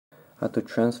how to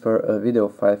transfer a video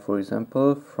file, for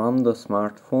example, from the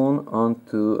smartphone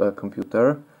onto a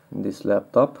computer, this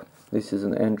laptop. This is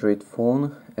an Android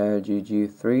phone, LG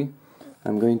G3.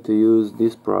 I'm going to use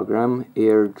this program,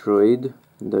 AirDroid,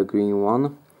 the green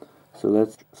one. So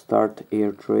let's start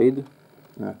AirDroid.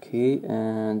 Okay,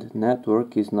 and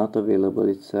network is not available,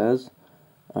 it says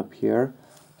up here.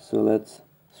 So let's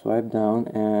swipe down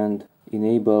and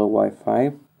enable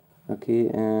Wi-Fi. Okay,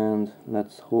 and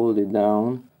let's hold it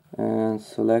down and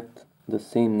select the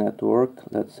same network,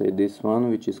 let's say this one,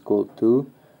 which is called 2.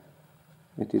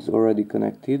 It is already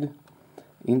connected.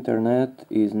 Internet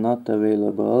is not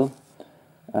available.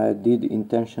 I did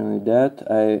intentionally that.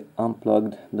 I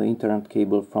unplugged the internet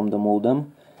cable from the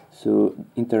modem, so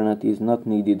internet is not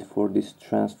needed for this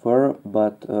transfer,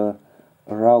 but a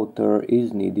router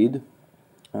is needed.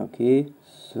 Okay,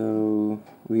 so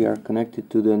we are connected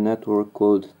to the network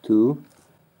called 2.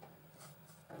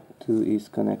 2 is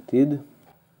connected.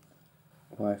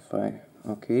 Wi-Fi.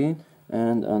 Okay,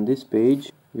 and on this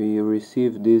page we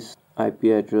receive this IP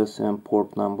address and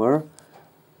port number.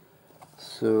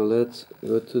 So let's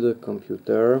go to the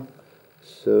computer.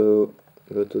 So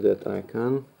go to that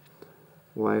icon,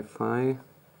 Wi-Fi,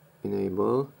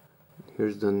 enable.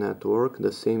 Here's the network,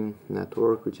 the same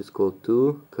network which is called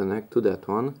 2. Connect to that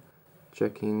one.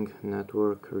 Checking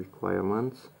network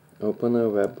requirements. Open a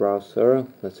web browser,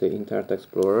 let's say Internet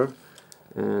Explorer,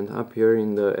 and up here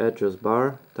in the address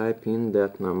bar type in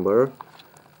that number,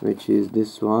 which is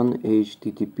this one,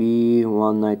 http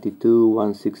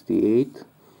 192.168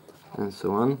 and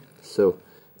so on. So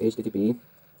http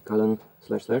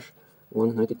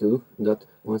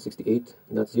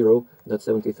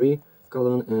 ://192.168.0.73 :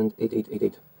 and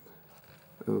 8888.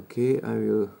 Okay, I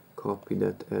will copy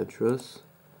that address,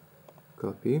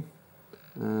 copy,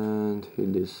 and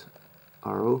hit this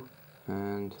arrow,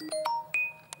 and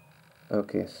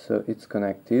okay, so it's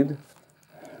connected.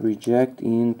 Reject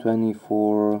in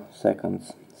 24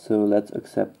 seconds. So let's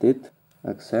accept it.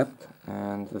 Accept,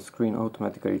 and the screen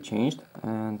automatically changed,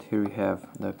 and here we have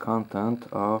the content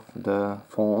of the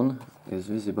phone is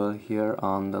visible here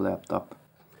on the laptop.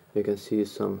 You can see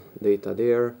some data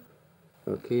there.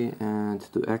 Okay, and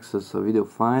to access a video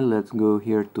file, let's go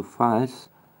here to Files,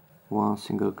 one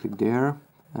single click there,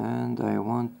 and I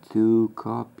want to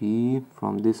copy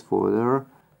from this folder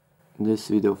this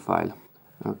video file.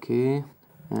 Okay,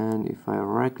 and if I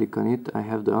right click on it, I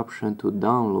have the option to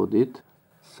download it.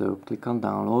 So click on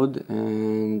download,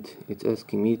 and it's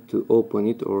asking me to open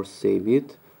it or save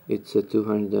it. It's a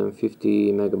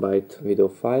 250 megabyte video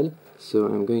file, so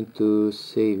I'm going to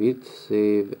save it,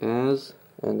 save as,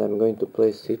 and I'm going to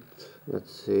place it,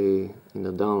 let's say, in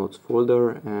the downloads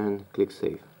folder and click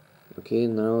save. Okay,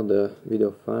 now the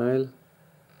video file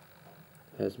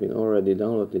has been already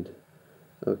downloaded.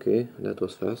 Okay, that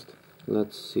was fast.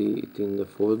 Let's see it in the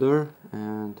folder,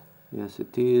 and yes,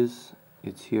 it is.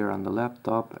 It's here on the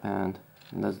laptop, and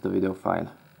that's the video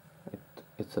file.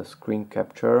 It's a screen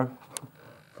capture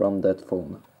from that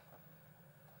phone.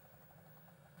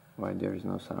 Why there is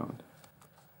no sound?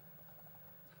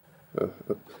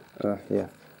 Yeah,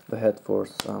 the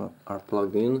headphones are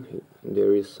plugged in.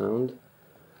 There is sound,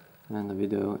 and the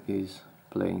video is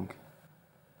playing.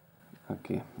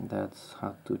 Okay, that's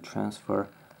how to transfer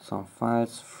some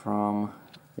files from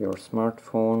your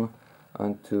smartphone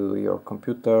onto your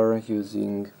computer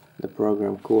using the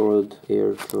program called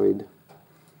AirDroid.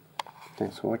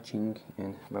 Thanks for watching,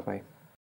 and bye bye.